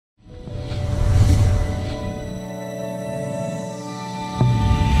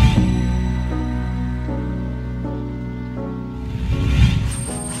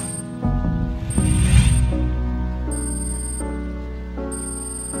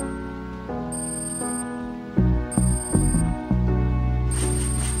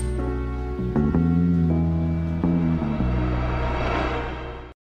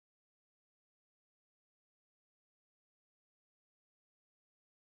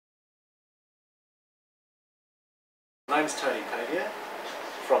My name's Tony Pavia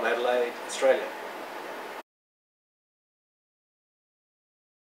from Adelaide, Australia.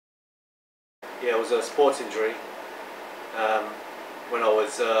 Yeah, it was a sports injury when I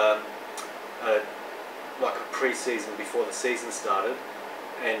was like a pre-season before the season started,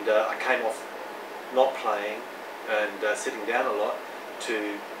 and I came off not playing and sitting down a lot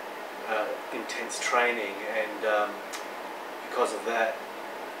to intense training, and because of that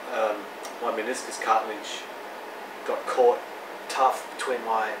my meniscus cartilage got caught tough between in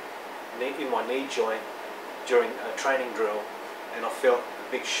my knee joint during a training drill, and I felt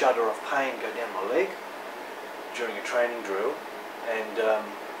a big shudder of pain go down my leg during a training drill,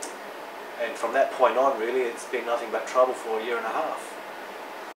 and from that point on really it's been nothing but trouble for a year and a half.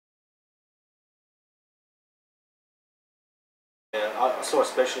 I saw a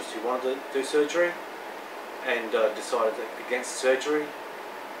specialist who wanted to do surgery, and decided against surgery,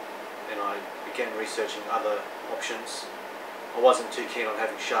 and I began researching other options. I wasn't too keen on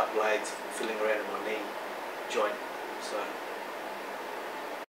having sharp blades filling around in my knee joint, so.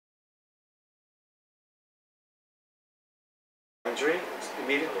 Injury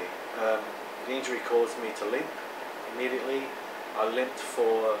immediately. The injury caused me to limp immediately. I limped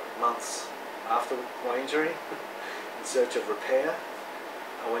for months after my injury in search of repair.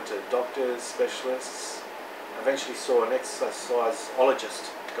 I went to doctors, specialists. I eventually saw an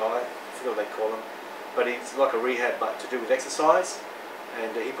exerciseologist guy, I forget what they call him, but he's like a rehab but to do with exercise,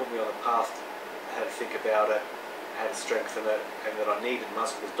 and he put me on a path how to think about it, how to strengthen it, and that I needed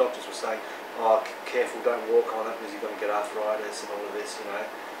muscle, because doctors were saying, oh careful, don't walk on it because you're going to get arthritis and all of this, you know.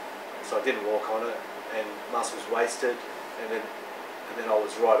 So I didn't walk on it, and muscle was wasted, and then I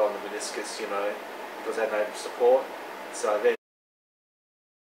was right on the meniscus, you know, because I had no support. So then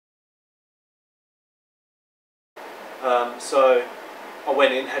so I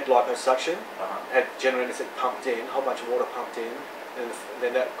went in, had liposuction, had general anaesthetic pumped in, a whole bunch of water pumped in, and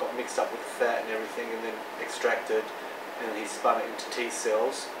then that got mixed up with the fat and everything, and then extracted, and he spun it into T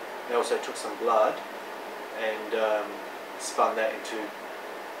cells. They also took some blood and spun that into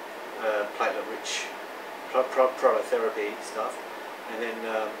platelet-rich prototherapy stuff, and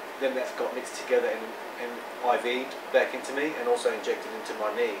then that got mixed together and IV'd back into me, and also injected into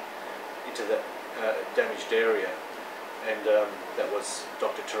my knee, into the damaged area. And that was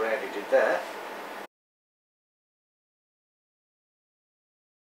Dr. Turan who did that.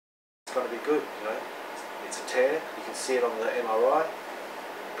 It's going to be good, you know. It's a tear. You can see it on the MRI.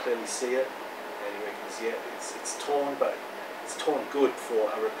 You clearly see it, and you can see it. It's torn, but it's torn good for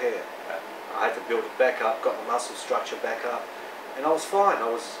a repair. I had to build it back up, got the muscle structure back up, and I was fine. I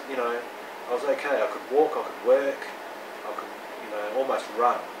was, you know, I was okay. I could walk, I could work, I could, you know, almost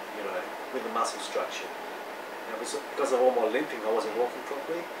run, you know, with the muscle structure. Because of all my limping, I wasn't walking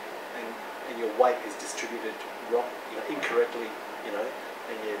properly, and your weight is distributed wrong, you know, incorrectly, you know,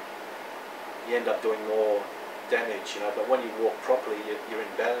 and you end up doing more damage, you know. But when you walk properly, you're in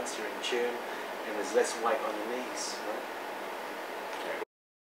balance, you're in tune, and there's less weight on your knees, you know.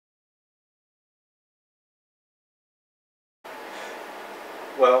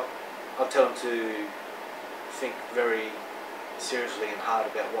 Well, I'll tell them to think very seriously and hard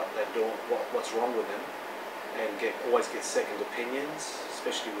about what they're doing, what's wrong with them, and always get second opinions,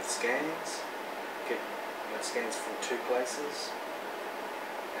 especially with scans. Get, you know, scans from 2 places,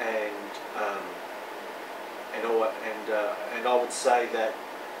 and I would say that,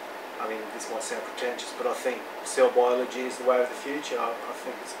 I mean, this might sound pretentious, but I think cell biology is the way of the future. I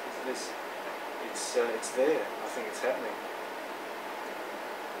think it's there. I think it's happening.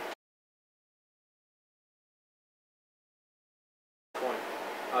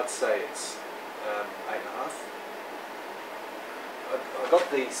 I'd say it's 8.5. I've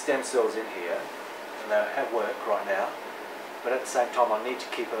got the stem cells in here, and they have work right now, but at the same time I need to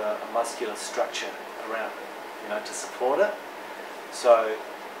keep a muscular structure around it, you know, to support it. So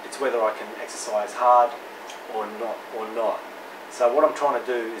it's whether I can exercise hard or not. So what I'm trying to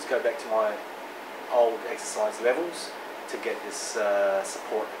do is go back to my old exercise levels to get this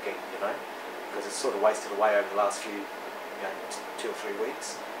support again, you know, because it's sort of wasted away over the last few, you know, 2 or 3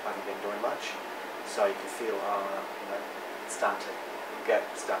 weeks. I haven't been doing much, so you can feel, you know, it's starting to gap,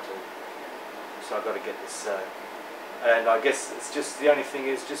 so I've got to get this, and I guess it's just, the only thing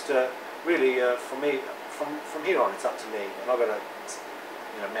is just really for me, from here on it's up to me, and I've got to,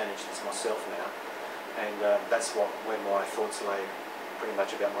 you know, manage this myself now, and that's where my thoughts lay pretty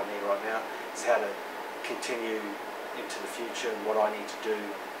much about my knee right now, is how to continue into the future and what I need to do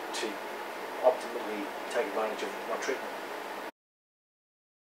to optimally take advantage of my treatment.